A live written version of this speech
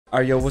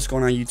Alright, yo, what's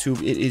going on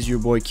YouTube? It is your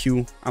boy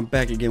Q. I'm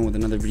back again with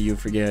another video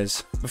for you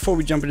guys. Before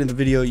we jump into the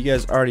video, you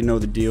guys already know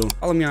the deal.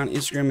 Follow me on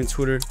Instagram and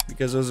Twitter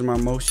because those are my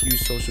most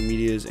used social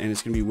medias, and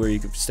it's gonna be where you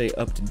can stay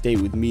up to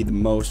date with me the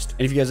most.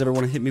 And if you guys ever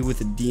want to hit me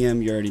with a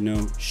DM, you already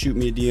know, shoot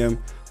me a DM.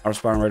 I'll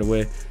respond right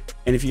away.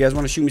 And if you guys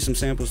want to shoot me some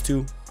samples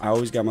too, I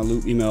always got my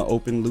loop email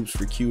open,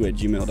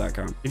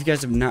 loopsforq@gmail.com. If you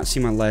guys have not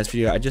seen my last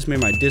video, I just made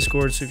my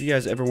Discord, so if you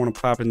guys ever want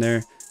to pop in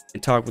there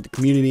and talk with the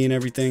community and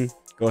everything,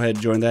 go ahead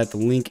and join that. The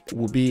link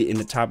will be in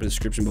the top of the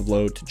description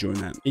below to join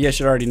that. You guys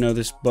should already know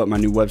this, but my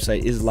new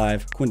website is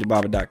live,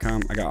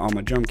 quintibaba.com. I got all my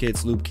drum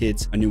kits, loop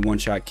kits, a new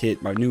one-shot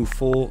kit. My new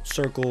full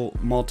circle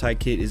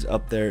multi-kit is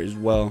up there as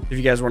well. If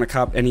you guys want to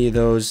cop any of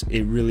those,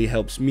 it really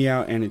helps me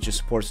out and it just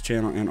supports the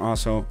channel, and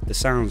also the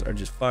sounds are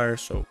just fire.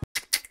 So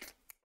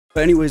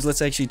but anyways,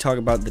 let's actually talk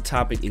about the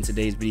topic in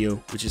today's video,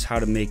 which is how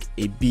to make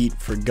a beat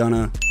for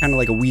Gunna, kind of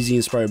like a Wheezy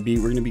inspired beat.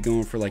 We're going to be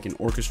going for like an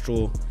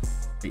orchestral,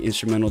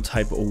 instrumental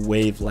type of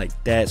wave like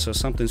that, so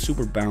something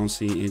super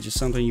bouncy and just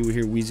something you would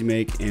hear Wheezy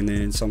make, and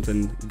then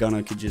something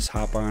Gunna could just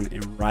hop on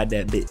and ride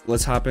that bit.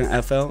 Let's hop in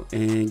FL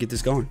and get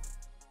this going.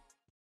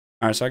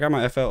 All right, so I got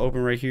my FL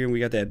open right here, and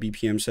we got that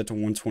BPM set to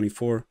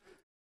 124,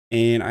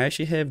 and I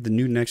actually have the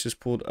new Nexus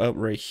pulled up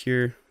right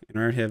here, and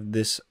I already have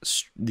these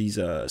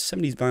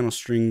 70s vinyl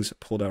strings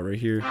pulled out right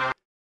here. Kind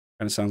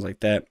of sounds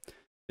like that.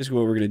 Basically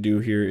what we're going to do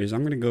here is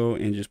I'm going to go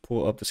and just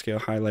pull up the scale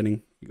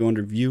highlighting. You go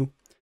under view,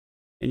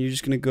 and you're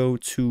just going to go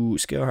to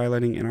scale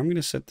highlighting, and I'm going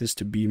to set this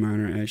to B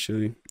minor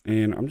actually.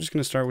 And I'm just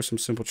going to start with some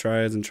simple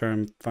triads and try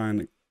and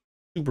find a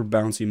super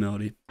bouncy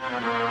melody.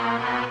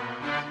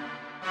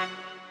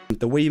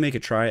 The way you make a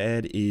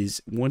triad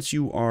is once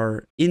you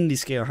are in the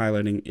scale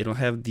highlighting, it'll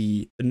have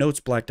the notes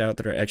blacked out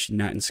that are actually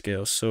not in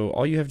scale. So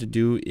all you have to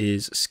do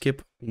is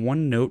skip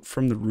one note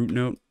from the root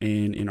note,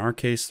 and in our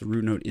case, the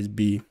root note is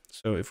B.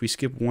 So if we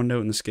skip one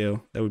note in the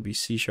scale, that would be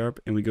C sharp,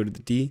 and we go to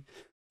the D.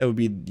 That would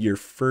be your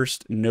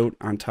first note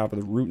on top of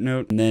the root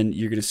note, and then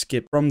you're going to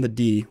skip from the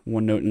D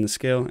one note in the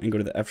scale and go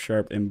to the F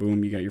sharp, and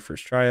boom, you got your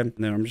first triad.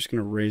 And then I'm just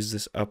going to raise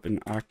this up an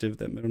octave,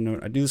 that middle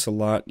note. I do this a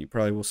lot. You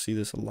probably will see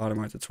this a lot in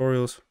my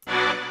tutorials.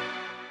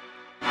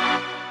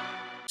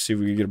 See if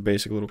we can get a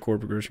basic little chord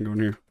progression going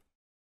here.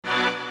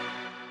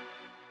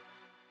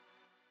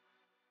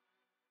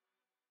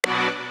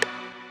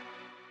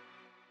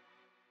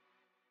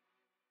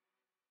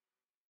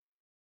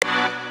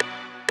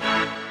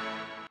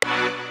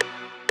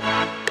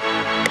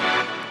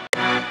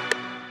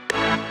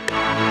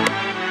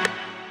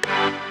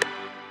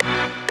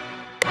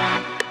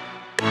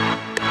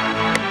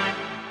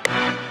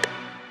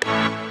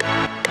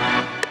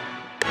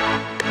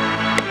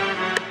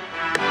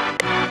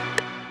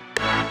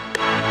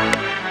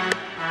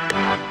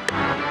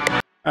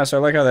 So I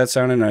like how that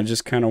sounded, and I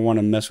just kind of want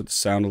to mess with the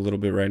sound a little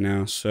bit right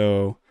now.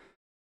 So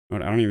I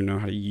don't even know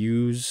how to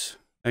use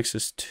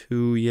Nexus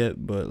 2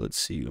 yet, but let's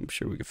see. I'm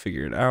sure we can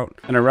figure it out.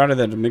 And I routed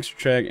that to mixer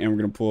track, and we're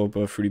going to pull up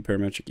a Fruity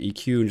Parametric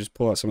EQ and just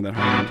pull out some of that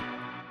high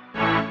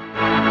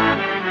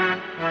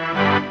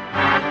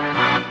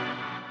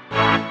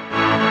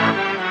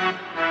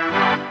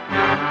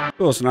end.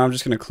 Cool, so now I'm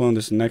just going to clone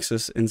this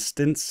Nexus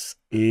instance,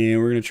 and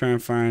we're going to try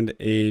and find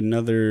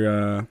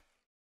another...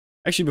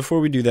 Actually, before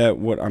we do that,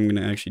 what I'm going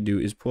to actually do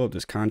is pull up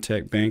this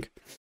contact bank.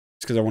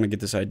 It's because I want to get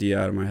this idea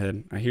out of my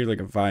head. I hear like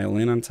a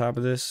violin on top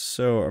of this,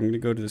 so I'm going to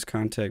go to this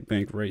contact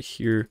bank right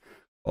here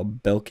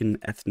called Belkin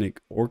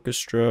Ethnic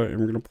Orchestra, and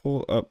we're going to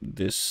pull up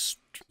this,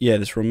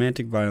 this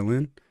romantic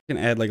violin. I'm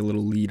going to add like a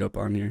little lead up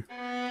on here.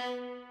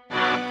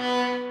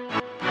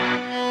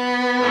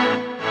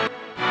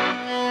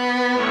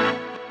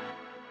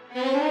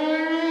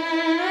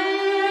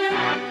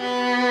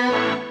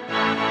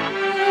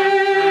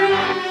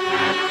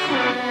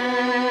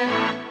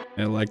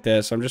 Like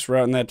that, so I'm just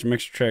routing that to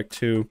mixer track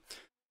 2,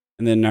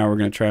 and then now we're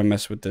going to try and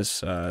mess with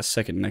this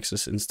second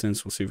Nexus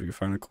instance. We'll see if we can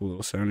find a cool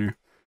little sound here.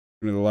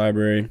 Go to the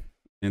library,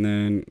 and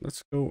then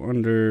let's go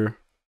under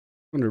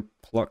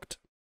plucked.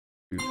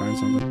 We can find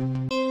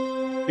something.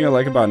 The thing I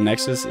like about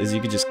Nexus is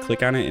you can just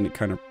click on it and it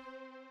kind of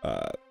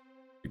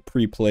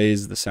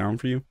pre-plays the sound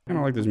for you. I kind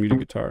of like this muted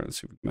guitar. Let's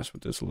see if we can mess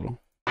with this a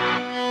little.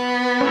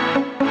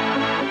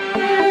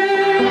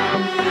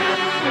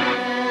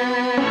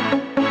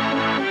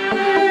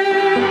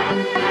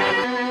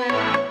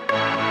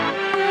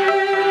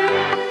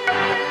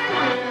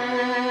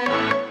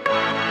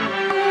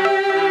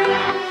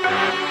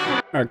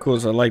 Alright, cool,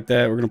 so I like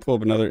that. We're going to pull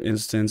up another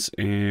instance,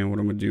 and what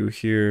I'm going to do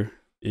here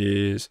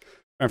is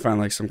try to find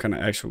like some kind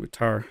of actual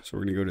guitar. So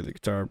we're going to go to the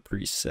guitar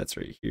presets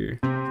right here.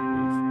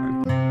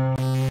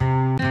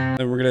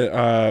 Then we're going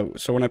to,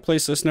 so when I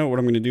place this note, what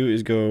I'm going to do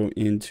is go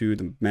into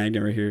the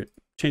magnet right here,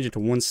 change it to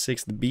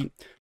 1/6 the beat,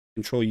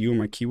 Control U on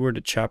my keyboard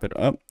to chop it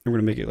up. And we're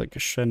going to make it like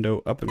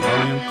crescendo up in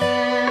volume.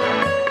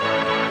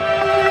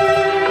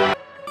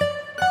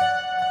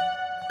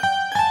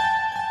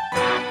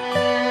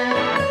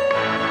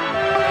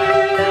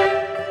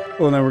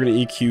 Well, now we're going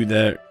to EQ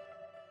that a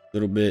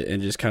little bit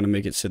and just kind of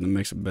make it sit in the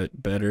mix a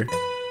bit better.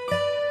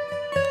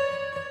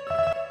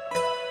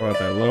 Pull out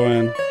that low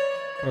end,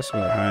 plus some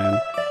of that high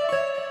end.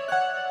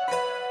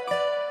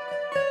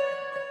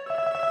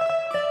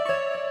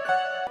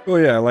 Oh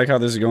yeah, I like how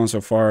this is going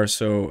so far.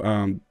 So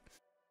I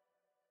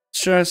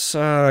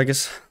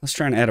guess let's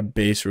try and add a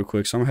bass real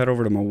quick. So I'm gonna head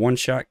over to my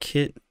one-shot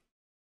kit,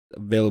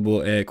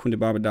 available at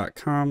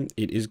quintibaba.com.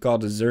 It is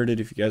called Deserted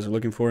if you guys are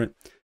looking for it.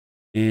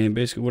 And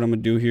basically what I'm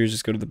gonna do here is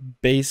just go to the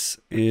bass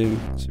and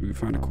see if we can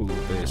find a cool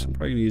little bass. I'm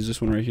probably gonna use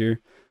this one right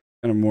here,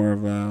 kind of more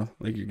of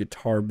like your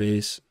guitar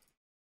bass.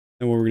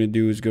 And what we're gonna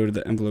do is go to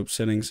the envelope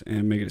settings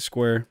and make it a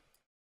square.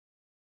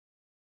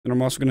 And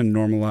I'm also gonna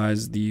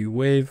normalize the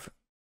wave,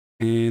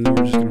 and then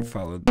we're just gonna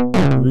follow the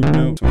root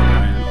note.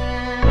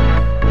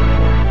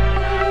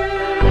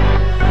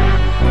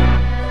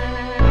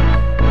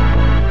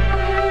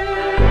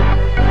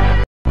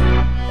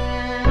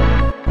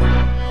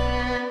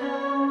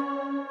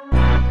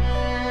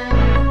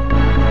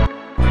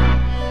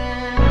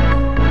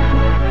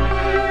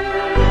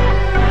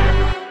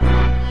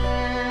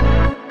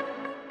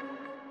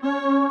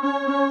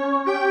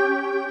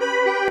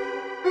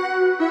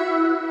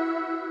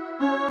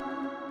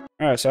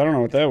 Alright, so I don't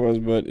know what that was,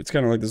 but it's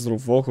kind of like this little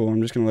vocal.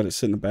 I'm just going to let it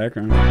sit in the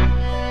background.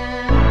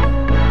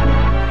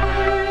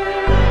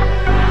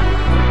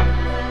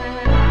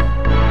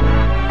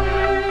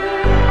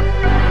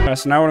 Alright,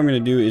 so now what I'm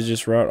going to do is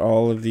just route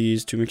all of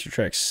these to mixer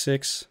track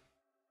 6.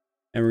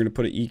 And we're going to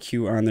put an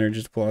EQ on there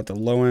just to pull out the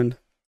low end.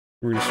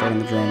 We're going to start on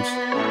the drums.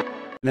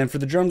 And then for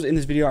the drums in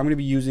this video, I'm going to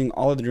be using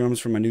all of the drums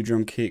from my new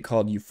drum kit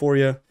called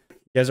Euphoria.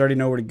 You guys already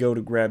know where to go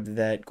to grab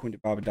that,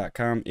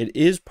 quintibaba.com. It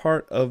is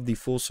part of the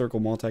full circle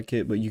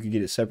multi-kit, but you can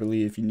get it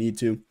separately if you need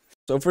to.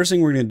 So first thing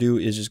we're going to do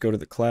is just go to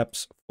the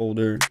claps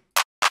folder.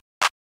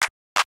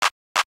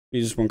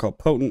 Use this one called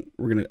Potent.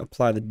 We're going to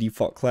apply the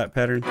default clap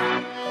pattern.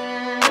 And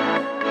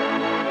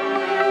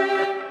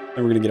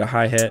we're going to get a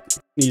hi-hat.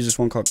 Use this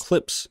one called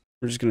Clips.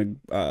 We're just going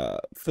to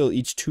fill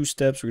each 2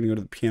 steps. We're going to go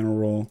to the piano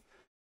roll.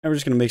 And we're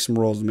just going to make some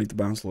rolls to make the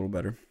bounce a little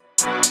better.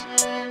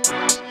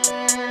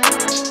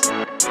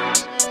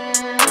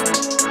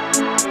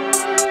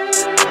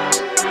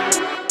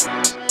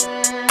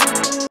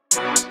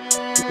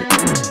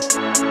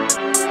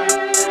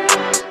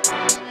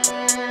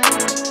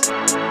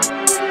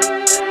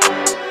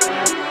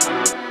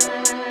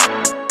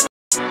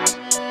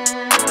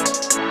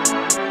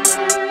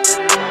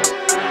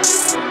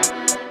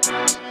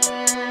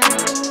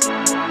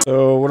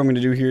 So what I'm going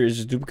to do here is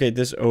just duplicate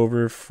this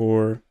over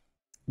for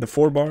the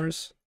 4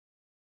 bars.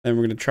 And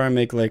we're going to try and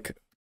make like a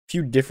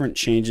few different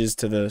changes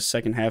to the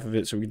second half of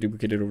it so we can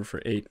duplicate it over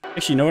for 8.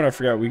 Actually, you know what? I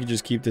forgot. We could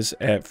just keep this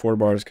at 4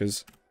 bars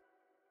because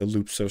the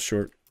loop's so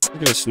short. Let's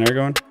get a snare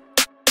going.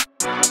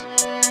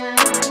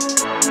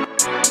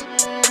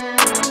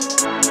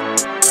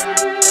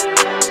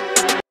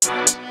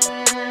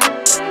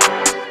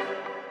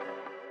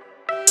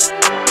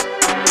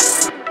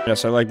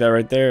 Yes, I like that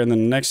right there. And then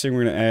the next thing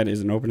we're going to add is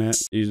an open hat.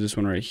 Use this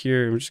one right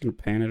here. We're just going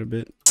to pan it a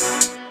bit.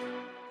 We're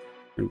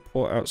going to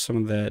pull out some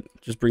of that.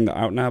 Just bring the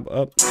out knob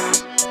up.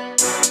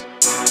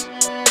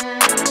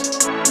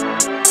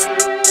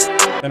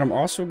 Then I'm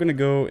also going to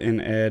go and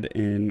add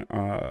in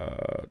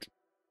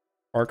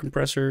R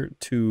compressor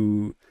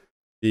to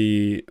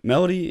the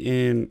melody.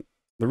 And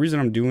the reason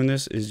I'm doing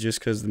this is just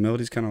because the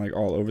melody's kind of like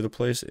all over the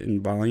place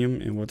in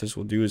volume. And what this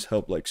will do is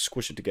help like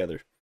squish it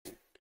together.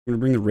 We're going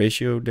to bring the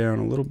ratio down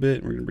a little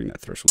bit. We're going to bring that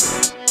threshold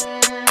down.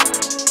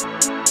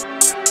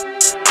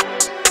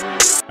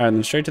 Alright,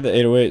 then straight to the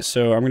 808.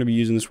 So I'm going to be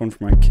using this one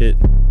for my kit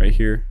right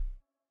here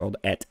called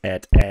at.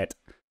 And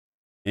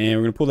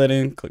we're going to pull that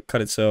in, click cut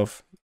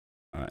itself.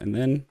 And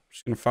then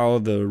just going to follow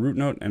the root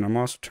note. And I'm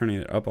also turning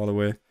it up all the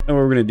way. And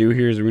what we're going to do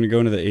here is we're going to go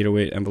into the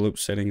 808 envelope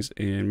settings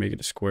and make it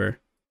a square.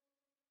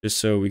 Just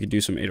so we could do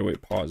some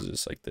 808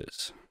 pauses like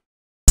this.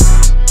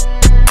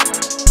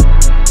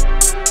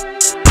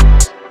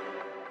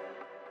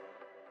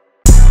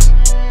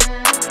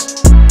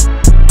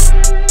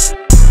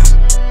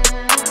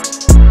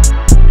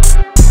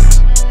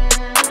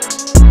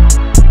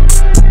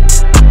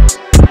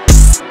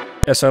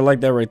 Yeah, so I like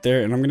that right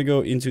there, and I'm going to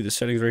go into the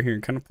settings right here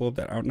and kind of pull up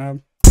that out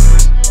knob.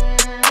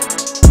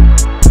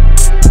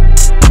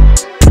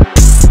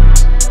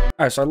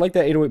 Alright, so I like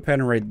that 808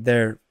 pattern right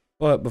there,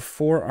 but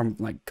before I'm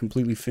like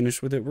completely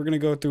finished with it, we're going to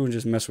go through and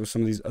just mess with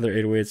some of these other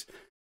 808s, see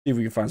if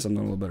we can find something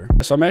a little better.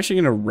 So I'm actually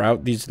going to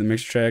route these to the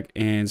mixer track,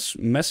 and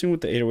messing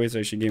with the 808s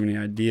actually gave me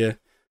an idea.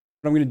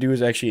 What I'm going to do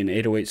is actually an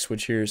 808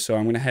 switch here, so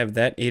I'm going to have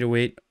that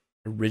 808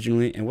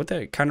 originally, and what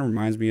that kind of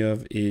reminds me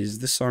of is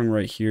this song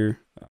right here,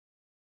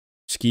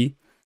 Ski.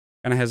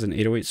 Kind of has an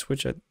 808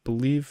 switch, I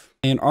believe.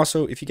 And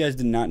also, if you guys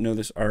did not know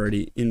this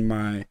already, in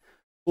my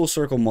full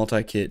circle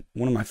multi-kit,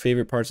 one of my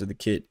favorite parts of the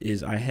kit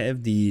is I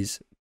have these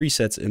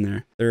presets in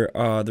there.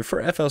 They're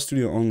for FL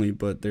Studio only,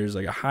 but there's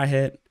like a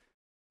hi-hat,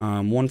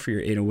 one for your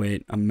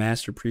 808, a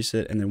master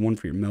preset, and then one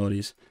for your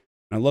melodies.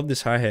 And I love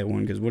this hi-hat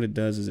one because what it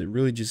does is it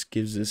really just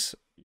gives this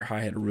your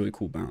hi-hat a really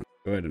cool bounce.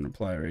 Go ahead and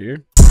apply it right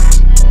here.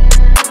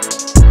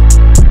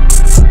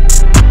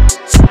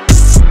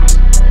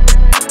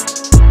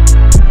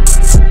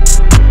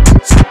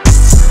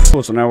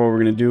 Cool, so now what we're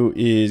going to do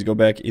is go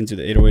back into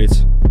the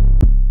 808s.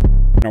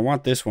 And I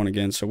want this one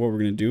again, so what we're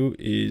going to do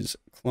is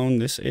clone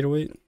this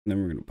 808, and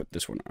then we're gonna put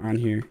this one on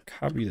here,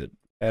 copy the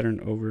pattern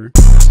over.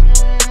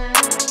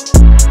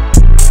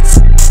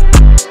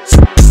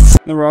 And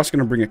then we're also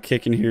gonna bring a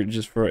kick in here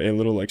just for a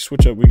little like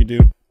switch up we could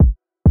do.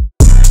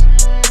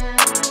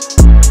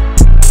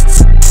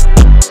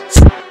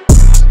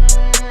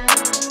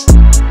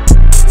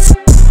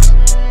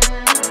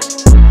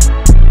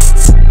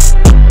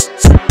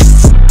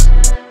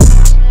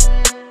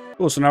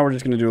 Cool, so now we're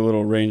just going to do a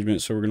little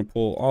arrangement. So we're going to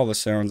pull all the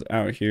sounds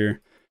out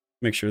here,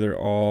 make sure they're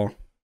all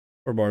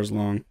 4 bars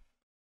long. I'm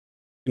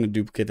going to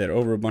duplicate that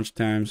over a bunch of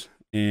times,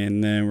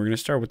 and then we're going to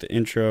start with the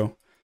intro,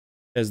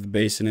 has the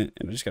bass in it,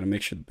 and I just got to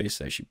make sure the bass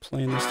is actually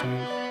playing this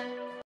time.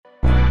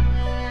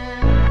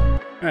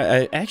 Alright,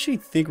 I actually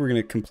think we're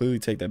going to completely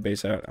take that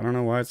bass out. I don't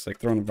know why, it's like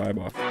throwing the vibe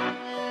off.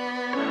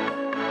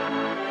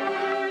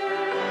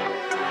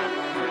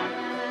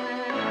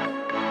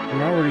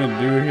 And all we're going to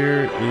do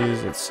here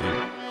is, let's see.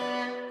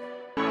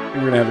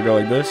 We're gonna have to go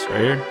like this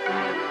right here.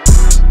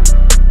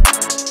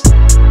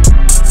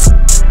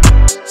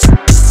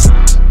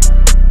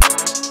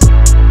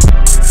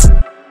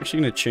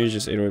 Actually gonna change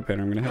this 808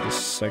 pattern. I'm gonna have the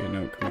second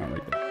note come out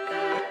like that.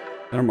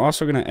 And I'm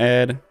also gonna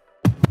add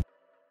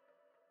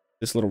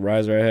this little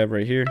riser I have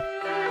right here.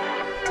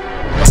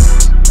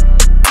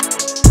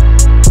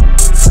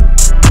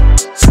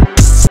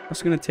 I'm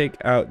also gonna take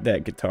out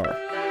that guitar.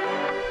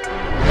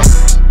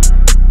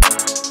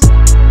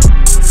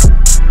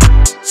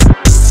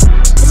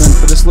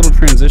 This little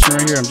transition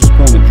right here, I'm just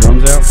pulling the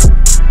drums out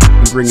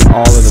and bringing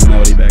all of the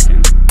melody back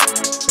in.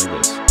 Just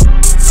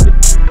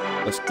like this.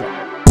 Let's go.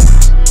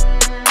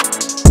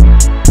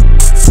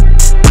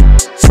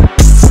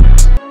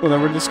 Well,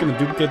 then we're just going to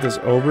duplicate this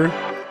over,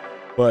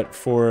 but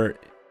for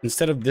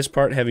instead of this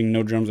part having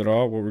no drums at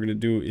all, what we're going to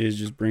do is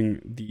just bring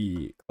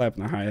the clap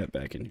and the hi-hat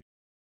back in.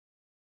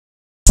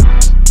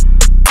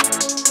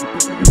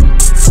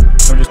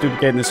 So we're just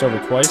duplicating this over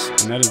twice,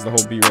 and that is the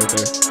whole beat right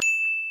there.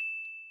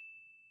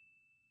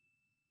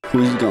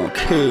 Who's gonna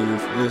kill me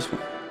for this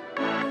one?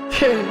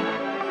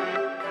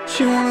 Yeah.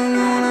 She wanna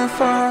go on that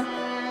fire.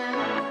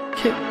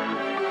 Yeah.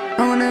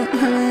 I'm in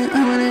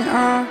it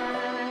all.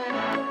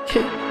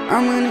 Yeah.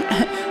 I'm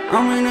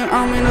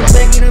in the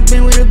back of the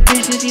bin with a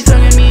bitch and she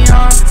sucking me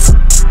off.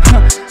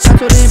 I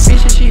told that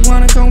bitch that she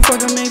wanna come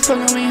fucking me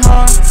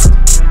hard.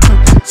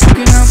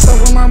 You cannot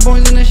fuck with my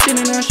boys in the shit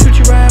and I'll shoot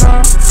you right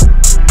off.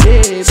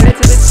 Yeah, back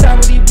to the top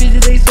of these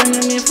bitches, they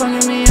sucking me,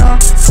 fucking me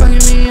off.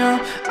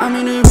 I'm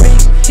in the ring,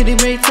 hit the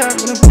break top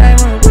with a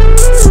bad one.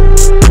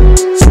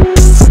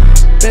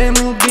 Bad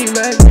little beat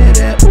like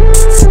that.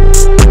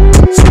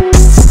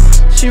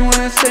 She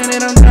wanna say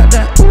that I'm not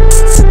that.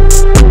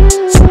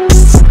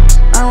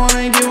 I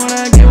wanna get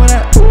what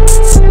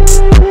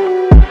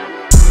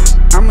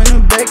I. I'm in the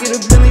back of the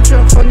Billy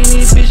truck, fucking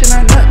these bitch and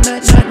I nut.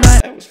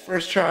 That was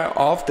first try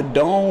off the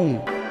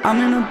dome. I'm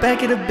in the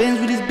back of the Benz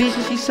with this bitch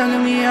and she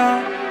sucking me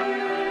off.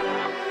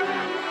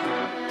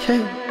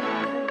 Yeah.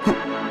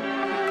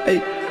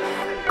 Hey,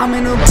 I'm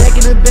in the back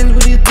of the Benz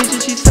with this bitch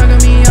and she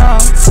sucking me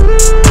off.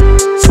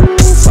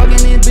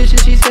 Fucking this bitch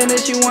and she said that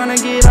she wanna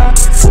get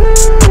off.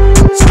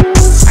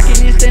 I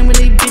can't stand with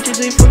these bitches,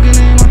 they fucking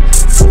in my.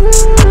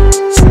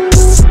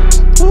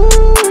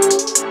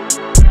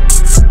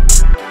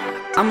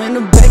 I'm in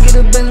the back of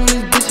the Benz with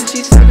this bitch and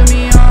she sucking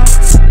me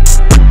off.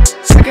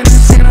 I can't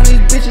stand on these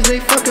bitches, they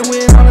fucking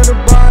with all of the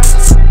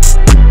bars.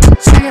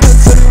 I got a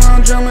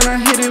 30-round drum and I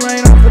hit it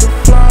right off of the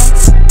floor.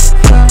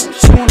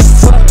 She wanna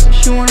fuck,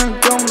 she wanna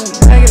go in the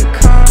back of the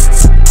car.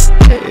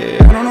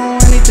 Yeah, I don't know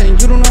anything,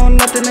 you don't know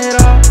nothing at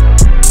all.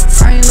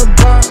 I ain't the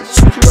boss,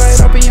 shoot you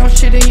right up in your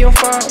shit in your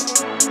file.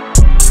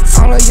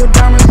 All of your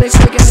diamonds, they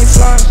fake and they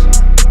floss.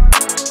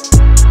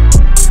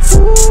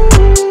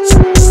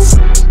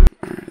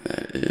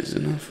 That is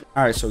enough.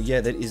 Alright, so yeah,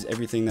 that is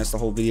everything. That's the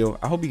whole video.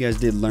 I hope you guys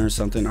did learn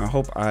something. I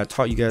hope I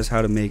taught you guys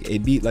how to make a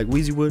beat like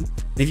Wheezy would.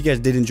 And if you guys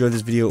did enjoy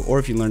this video, or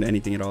if you learned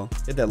anything at all,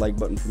 hit that like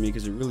button for me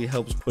because it really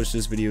helps push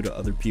this video to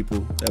other people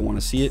that want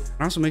to see it.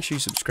 And also make sure you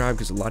subscribe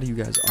because a lot of you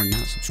guys are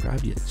not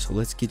subscribed yet. So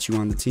let's get you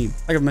on the team.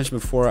 Like I've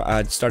mentioned before,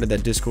 I started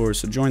that Discord,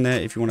 so join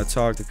that if you want to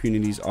talk. The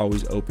community is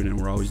always open and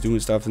we're always doing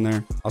stuff in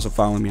there. Also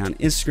follow me on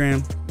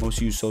Instagram,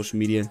 most use social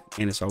media,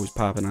 and it's always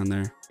popping on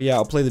there. But yeah,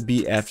 I'll play the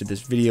beat after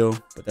this video,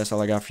 but that's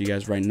all I got for you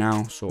guys right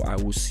now. So I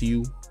will see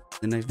you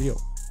in the next video.